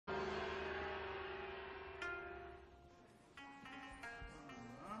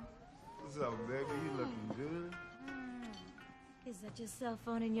up, baby? You looking good? Is that your cell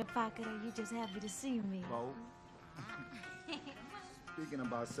phone in your pocket, or you just happy to see me? Both. Speaking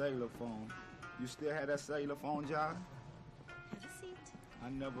about cellular phone, you still have that cellular phone job? Have a seat. I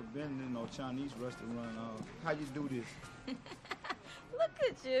never been in no Chinese restaurant. How you do this? Look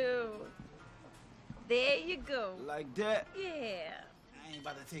at you. There you go. Like that? Yeah. I ain't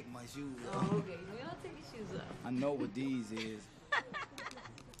about to take my shoes off. Oh, okay. You don't take your shoes off. I know what these is.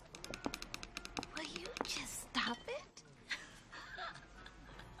 Will you just stop it?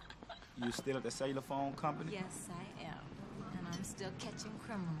 You still at the cellular phone company? Yes, I am. And I'm still catching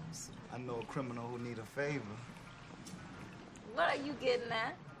criminals. I know a criminal who need a favor. What are you getting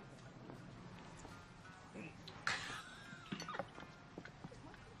at?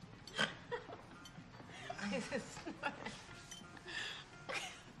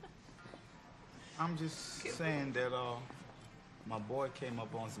 I'm just saying that my boy came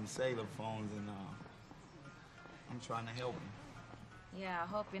up on some cellular phones and I'm trying to help him. Yeah, I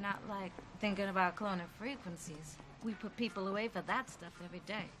hope you're not, like, thinking about cloning frequencies. We put people away for that stuff every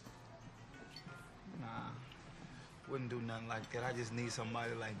day. Nah, wouldn't do nothing like that. I just need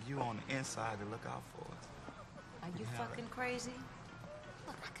somebody like you on the inside to look out for us. Are you fucking crazy?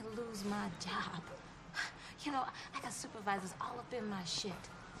 Look, I could lose my job. You know, I got supervisors all up in my shit.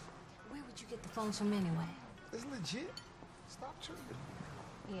 Where would you get the phones from anyway? It's legit. Stop tripping.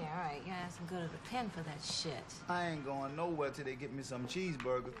 Yeah, all right. Your ass can go to the pen for that shit. I ain't going nowhere till they get me some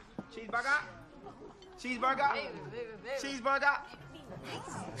cheeseburger. Cheeseburger? Cheeseburger? Baby. Cheeseburger?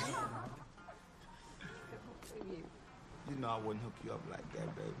 You know I wouldn't hook you up like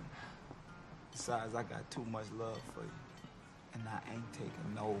that, baby. Besides, I got too much love for you. And I ain't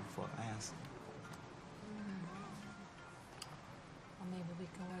taking no for an answer. Well, maybe we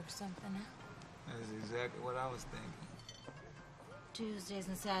can work something out. That's exactly what I was thinking. Tuesdays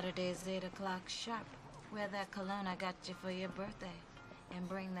and Saturdays, 8 o'clock sharp. Wear that cologne I got you for your birthday. And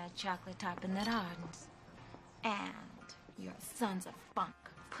bring that chocolate topping that hardens. And your Sons of Funk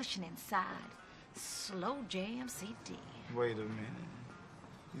pushing inside. Slow jam CD. Wait a minute.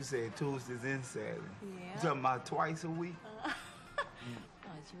 You said Tuesdays and Saturdays. Yeah. You talking about twice a week? Oh,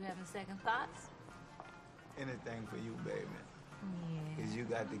 you having second thoughts? Anything for you, baby. Yeah. Cause you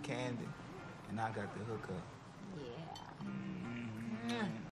got the candy and I got the hookup. Yeah. Mm-hmm.